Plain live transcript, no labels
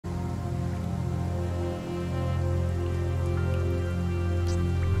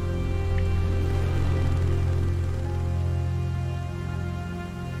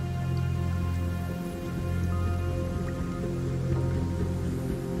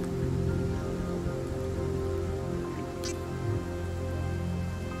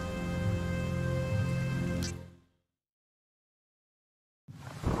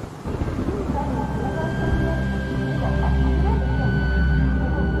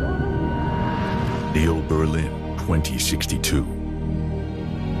Berlin, 2062.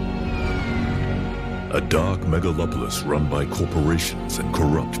 A dark megalopolis run by corporations and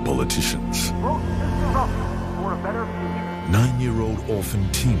corrupt politicians. 9-year-old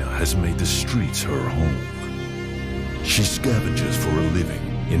orphan Tina has made the streets her home. She scavenges for a living,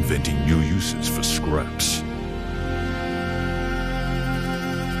 inventing new uses for scraps.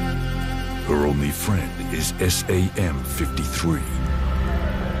 Her only friend is SAM-53,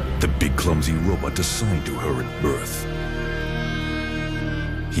 the big clumsy robot assigned to her at birth.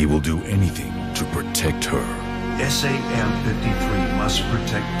 He will do anything to protect her. SAM-53 must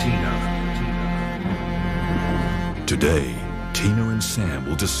protect Tina. Today, Tina and Sam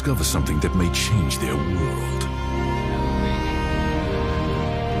will discover something that may change their world.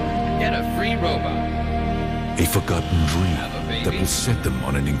 Get a free robot. A forgotten dream Have a baby. that will set them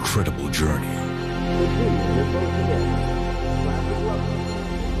on an incredible journey.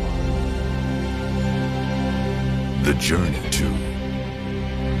 The journey to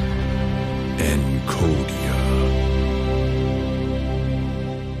Encodya.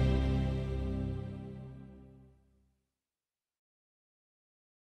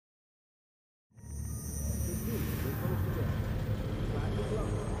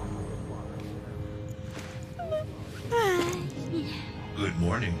 Good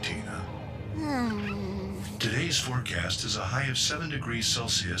morning, Tina. Today's forecast is a high of 7 degrees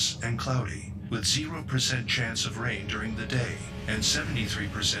Celsius and cloudy, with 0% chance of rain during the day and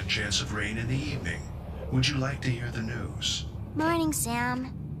 73% chance of rain in the evening. Would you like to hear the news? Morning,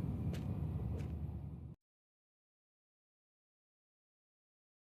 Sam.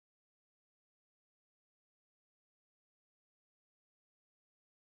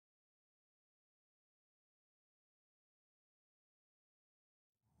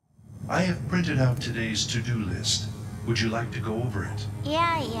 I have printed out today's to-do list. Would you like to go over it?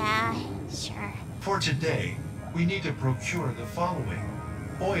 Yeah, sure. For today, we need to procure the following: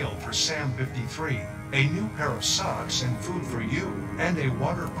 oil for SAM-53, a new pair of socks and food for you, and a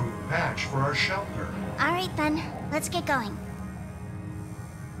waterproof patch for our shelter. All right, then. Let's get going.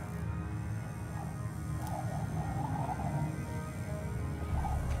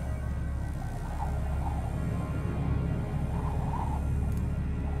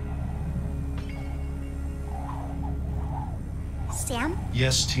 Sam,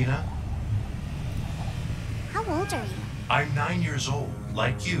 Yes, Tina? how old are you? I'm 9 years old,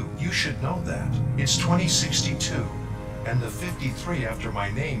 like you. You should know that. It's 2062, and the 53 after my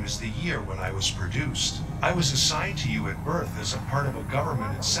name is the year when I was produced. I was assigned to you at birth as a part of a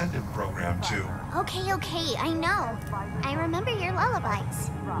government incentive program, too. Okay, I know. I remember your lullabies.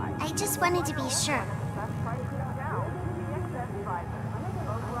 I just wanted to be sure.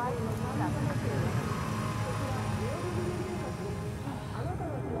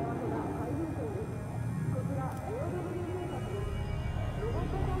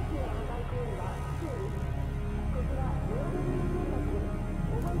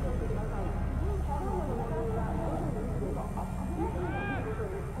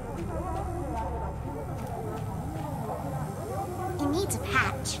 It needs a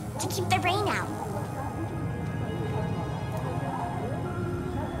patch to keep the rain out.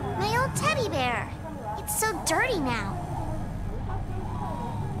 My old teddy bear. It's so dirty now.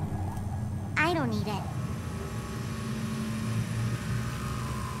 I don't need it.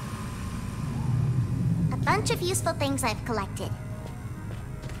 A bunch of useful things I've collected.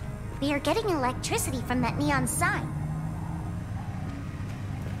 We are getting electricity from that neon sign.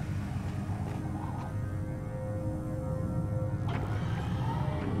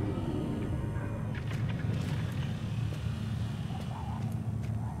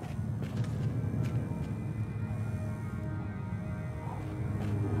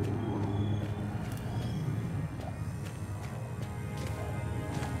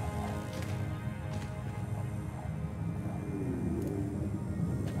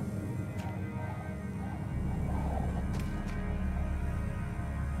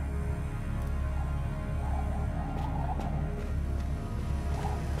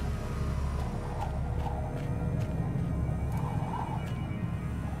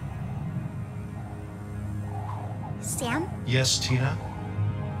 Sam? Yes, Tina?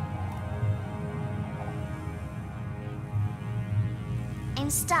 I'm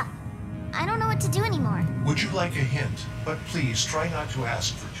stuck. I don't know what to do anymore. Would you like a hint? But please try not to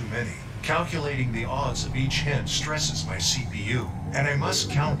ask for too many. Calculating the odds of each hint stresses my CPU, and I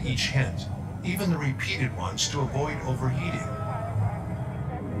must count each hint, even the repeated ones, to avoid overheating.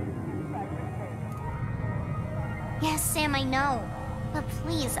 Yes, Sam, I know. But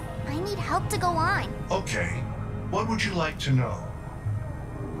please, I need help to go on. Okay. What would you like to know?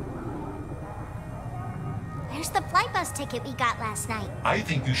 Where's the flight bus ticket we got last night? I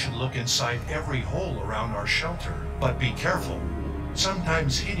think you should look inside every hole around our shelter. But be careful.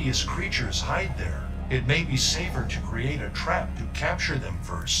 Sometimes hideous creatures hide there. It may be safer to create a trap to capture them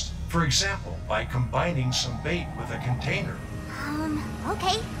first. For example, by combining some bait with a container.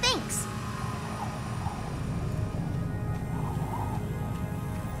 Okay, thanks.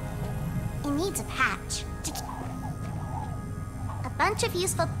 It needs a patch. A bunch of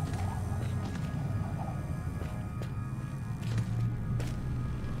useful...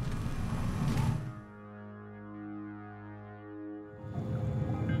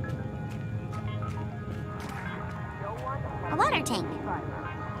 A water tank.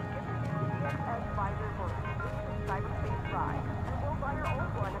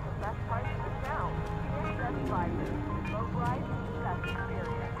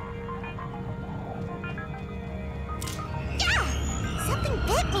 Yeah! Something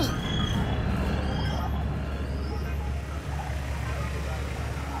bit me!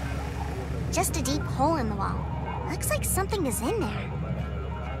 Just a deep hole in the wall. Looks like something is in there.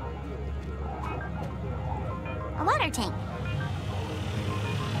 A water tank.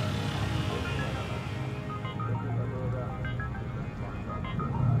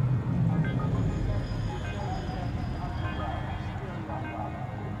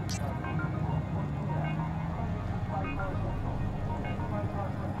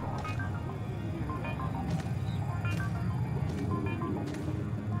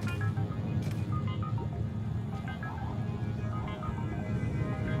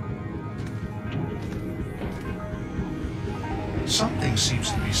 Something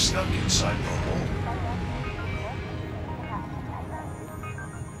seems to be stuck inside the hole.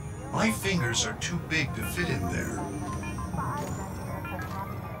 My fingers are too big to fit in there.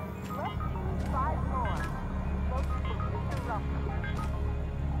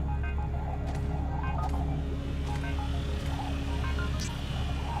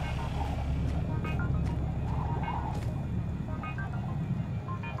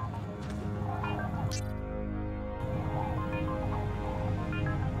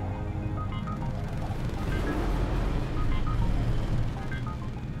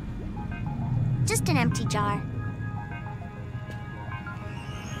 Just an empty jar.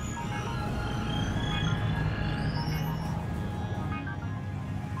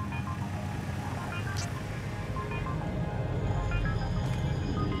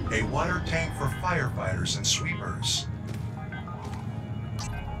 A water tank for firefighters and sweepers.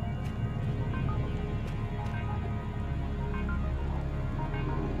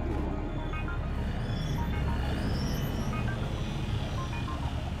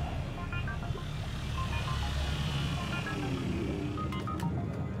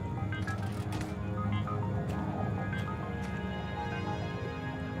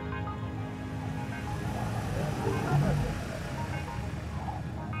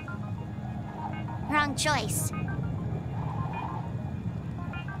 Wrong choice.